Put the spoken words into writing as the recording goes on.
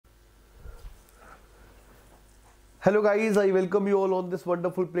Hello guys, I welcome you all on this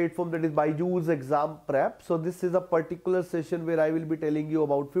wonderful platform that is BYJU'S exam prep. So this is a particular session where I will be telling you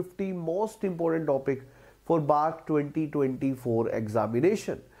about 50 most important topic for BARC 2024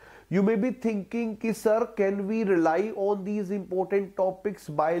 examination. You may be thinking ki sir, can we rely on these important topics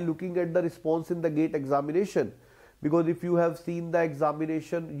by looking at the response in the GATE examination? Because if you have seen the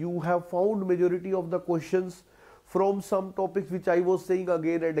examination, you have found majority of the questions from some topics which I was saying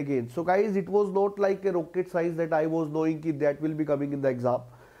again and again. So guys, it was not like a rocket science that I was knowing that will be coming in the exam.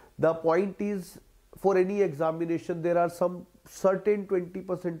 The point is, for any examination there are some certain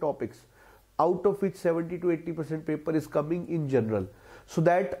 20% topics out of which 70 to 80% paper is coming in general. So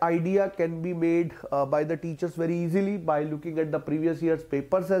that idea can be made by the teachers very easily by looking at the previous year's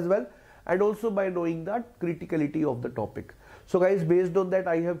papers as well, and also by knowing the criticality of the topic. So guys, based on that,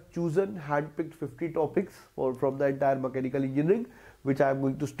 I have chosen handpicked 50 topics from the entire mechanical engineering, which I am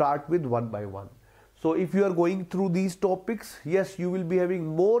going to start with one by one. So if you are going through these topics, yes, you will be having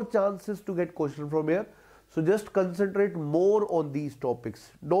more chances to get question from here. So just concentrate more on these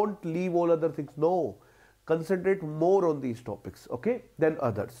topics. Don't leave all other things. No, concentrate more on these topics, okay, than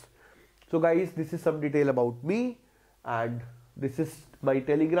others. So guys, this is some detail about me, and this is my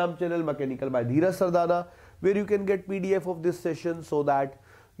Telegram channel, Mechanical by Dheeraj Sardana, where you can get PDF of this session so that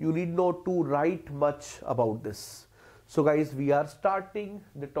you need not to write much about this. So guys, we are starting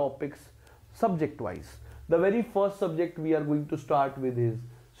the topics subject wise. The very first subject we are going to start with is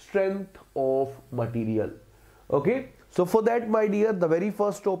strength of material. Okay, so for that, my dear, the very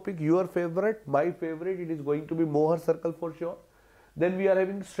first topic, your favorite, my favorite, it is going to be Mohr circle for sure. Then we are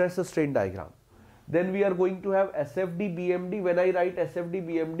having stress strain diagram. Then we are going to have SFD BMD. When I write SFD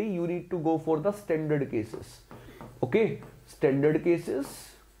BMD, you need to go for the standard cases. Okay, standard cases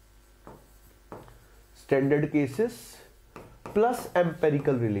plus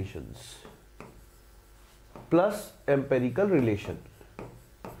empirical relations.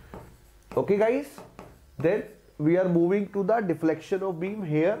 Okay guys, then we are moving to the deflection of beam.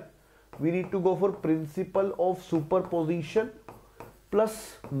 Here we need to go for principle of superposition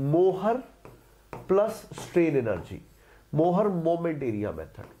plus Mohr plus strain energy. Mohr moment area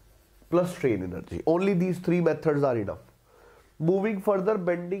method plus strain energy. Only these three methods are enough. Moving further,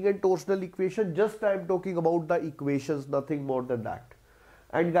 bending and torsional equation. Just I am talking about the equations, nothing more than that.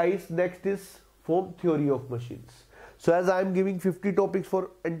 And guys, next is form theory of machines. So as I am giving 50 topics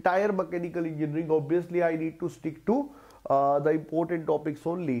for entire mechanical engineering, obviously I need to stick to the important topics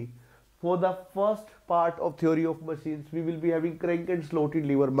only. For the first part of theory of machines, we will be having crank and slotted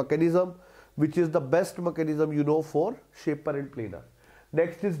lever mechanism, which is the best mechanism you know for shaper and planer.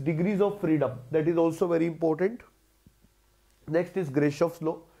 Next is degrees of freedom, that is also very important. Next is Greshoff's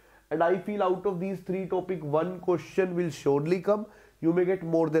law, and I feel out of these three topics, one question will surely come. You may get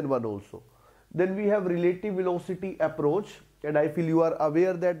more than one also. Then we have relative velocity approach, and I feel you are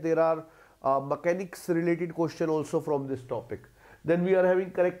aware that there are mechanics related question also from this topic. Then we are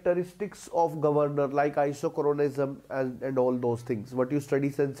having characteristics of governor like isochronism and all those things, what you study,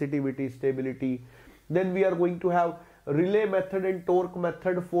 sensitivity, stability. Then we are going to have relay method and torque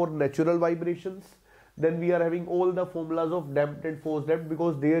method for natural vibrations. Then we are having all the formulas of damped and force damped,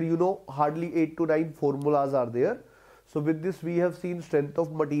 because there you know hardly 8 to 9 formulas are there. So with this we have seen strength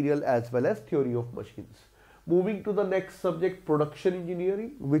of material as well as theory of machines. Moving to the next subject, production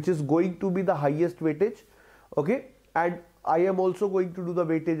engineering, which is going to be the highest weightage. Okay, and I am also going to do the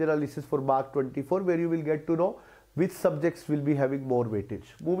weightage analysis for BARC 24, where you will get to know which subjects will be having more weightage.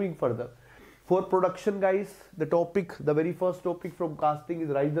 Moving further, for production guys, the very first topic from casting is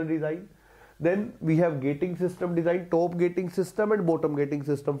riser design. Then we have gating system design, top gating system and bottom gating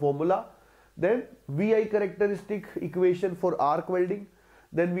system formula. Then VI characteristic equation for arc welding.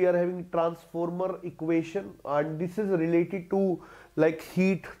 Then we are having transformer equation, and this is related to like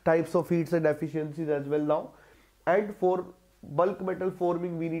heat, types of heats and efficiencies as well now. And for bulk metal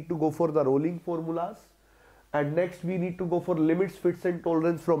forming, we need to go for the rolling formulas. And next we need to go for limits, fits and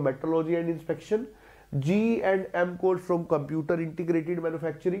tolerance from metrology and inspection, G and M codes from computer integrated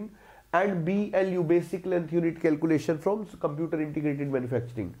manufacturing, and BLU, basic length unit calculation, from computer integrated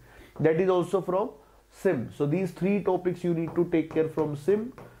manufacturing. That is also from SIM. So these three topics you need to take care from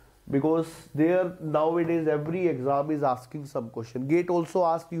SIM, because there nowadays every exam is asking some question. GATE also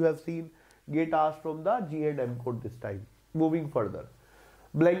asked, you have seen GATE asked from the G and M code this time. Moving further,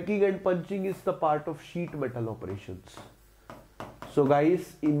 blanking and punching is the part of sheet metal operations. So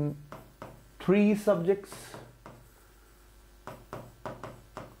guys, in three subjects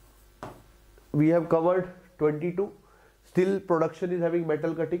we have covered 22. Still production is having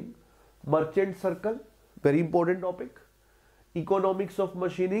metal cutting. Merchant circle, very important topic. Economics of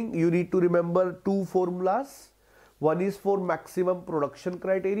machining, you need to remember two formulas. One is for maximum production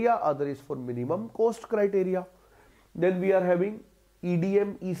criteria, other is for minimum cost criteria. Then we are having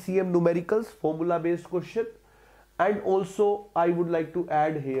EDM, ECM numericals, formula based question, and also I would like to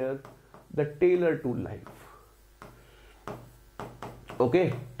add here the Taylor tool life.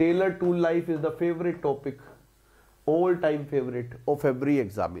 Okay, Taylor tool life is the favorite topic, all time favorite of every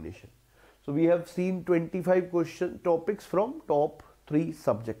examination. So we have seen 25 question topics from top 3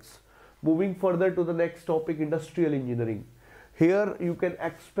 subjects. Moving further to the next topic, industrial engineering. Here you can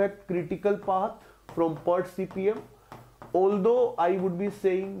expect critical path from PERT CPM. Although I would be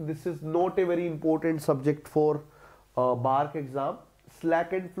saying this is not a very important subject for BARC exam.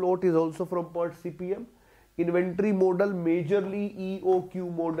 Slack and float is also from PERT CPM. Inventory model, majorly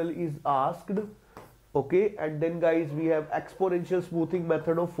EOQ model is asked. Okay, and then guys we have exponential smoothing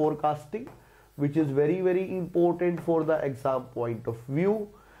method of forecasting, which is very important for the exam point of view.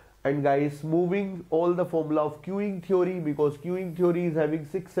 And guys, moving all the formula of queuing theory, because queuing theory is having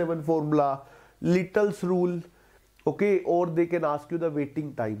 6-7 formula, Little's rule, okay, or they can ask you the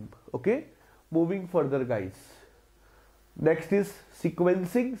waiting time. Okay, moving further guys, next is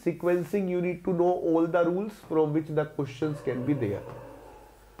sequencing. You need to know all the rules from which the questions can be there.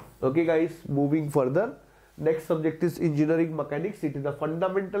 Okay guys, moving further, next subject is engineering mechanics. It is a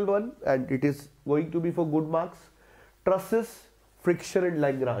fundamental one and it is going to be for good marks. Trusses, friction and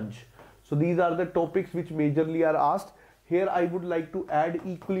Lagrange. So these are the topics which majorly are asked. Here I would like to add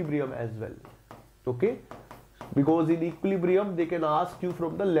equilibrium as well. Okay, because in equilibrium they can ask you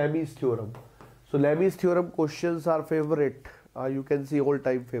from the Lami's theorem. So Lami's theorem questions are favorite. You can see all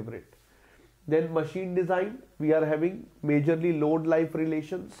time favorite. Then machine design, we are having majorly load life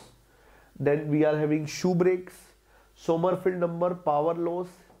relations. Then we are having shoe brakes, Sommerfeld number, power loss,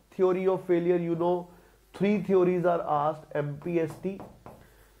 theory of failure. You know, 3 theories are asked: MPST,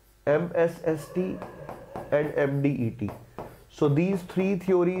 MSST and MDET. So these 3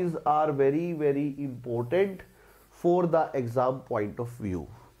 theories are very important for the exam point of view.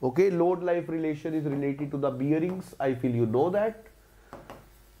 Okay, load life relation is related to the bearings. I feel you know that.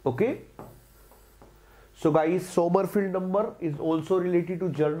 Okay. So guys, Sommerfeld number is also related to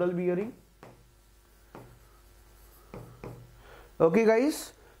journal bearing. Okay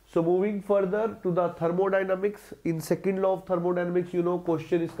guys, so moving further to the thermodynamics. In second law of thermodynamics, you know,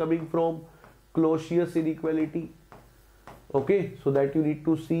 question is coming from Clausius inequality. Okay, so that you need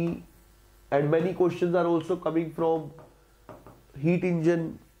to see, and many questions are also coming from heat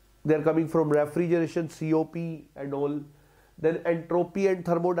engine. They are coming from refrigeration, COP and all. Then entropy and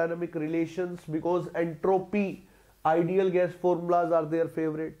thermodynamic relations, because entropy, ideal gas formulas are their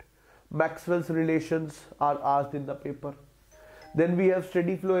favorite. Maxwell's relations are asked in the paper. Then we have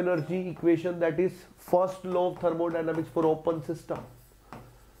steady flow energy equation, that is first law of thermodynamics for open system.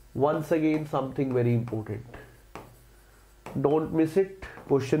 Once again, something very important. Don't miss it.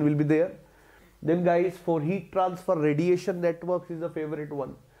 Question will be there. Then guys, for heat transfer radiation networks is a favorite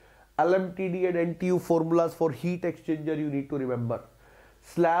one. LMTD and NTU formulas for heat exchanger you need to remember.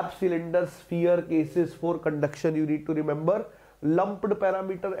 Slab cylinder sphere cases for conduction you need to remember. Lumped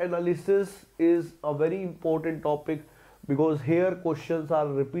parameter analysis is a very important topic, because here questions are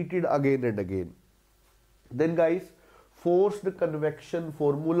repeated again and again. Then guys, forced convection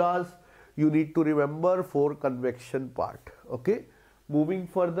formulas you need to remember for convection part. Okay, moving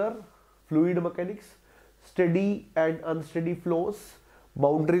further, fluid mechanics, steady and unsteady flows,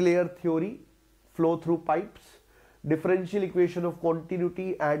 boundary layer theory, flow through pipes, differential equation of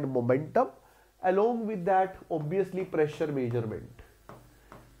continuity and momentum. Along with that, obviously pressure measurement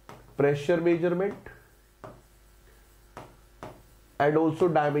and also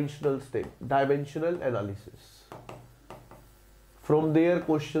dimensional analysis. From there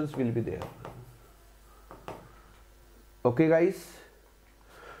questions will be there. Okay guys,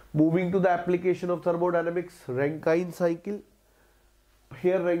 moving to the application of thermodynamics, Rankine cycle.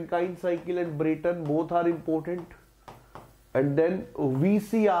 Here Rankine cycle and Brayton both are important. And then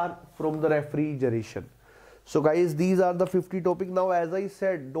VCR from the refrigeration. So guys, these are the 50 topics. Now as I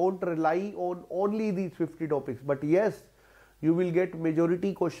said, don't rely on only these 50 topics, but yes, you will get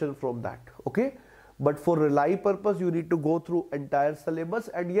majority question from that. Okay, but for rely purpose you need to go through entire syllabus.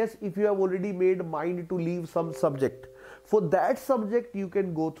 And yes, if you have already made mind to leave some subject, for that subject you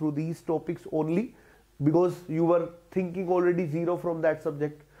can go through these topics only, because you were thinking already 0 from that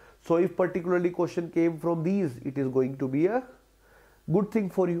subject. So if particularly question came from these, it is going to be a good thing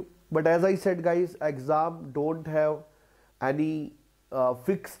for you. But as I said guys, exam don't have any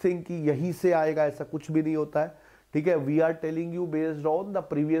fixed thing कि यही से आएगा, ऐसा कुछ भी नहीं होता है. ठीक है, we are telling you based on the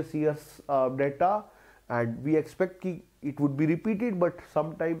previous year's data, and we expect कि it would be repeated, but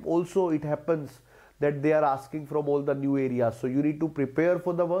sometime also it happens that they are asking from all the new areas. So you need to prepare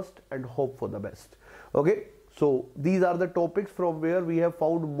for the worst and hope for the best. Okay, so these are the topics from where we have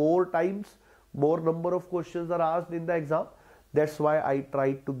found more times, more number of questions are asked in the exam. That's why I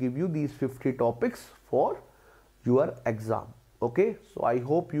tried to give you these 50 topics for your exam. Okay, so I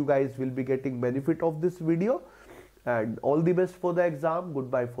hope you guys will be getting benefit of this video, and all the best for the exam.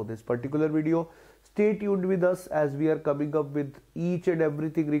 Goodbye for this particular video. Stay tuned with us as we are coming up with each and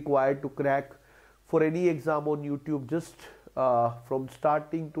everything required to crack for any exam on YouTube, just from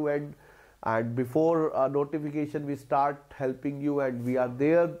starting to end. And before notification, we start helping you, and we are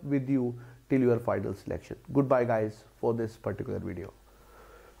there with you till your final selection. Goodbye guys for this particular video.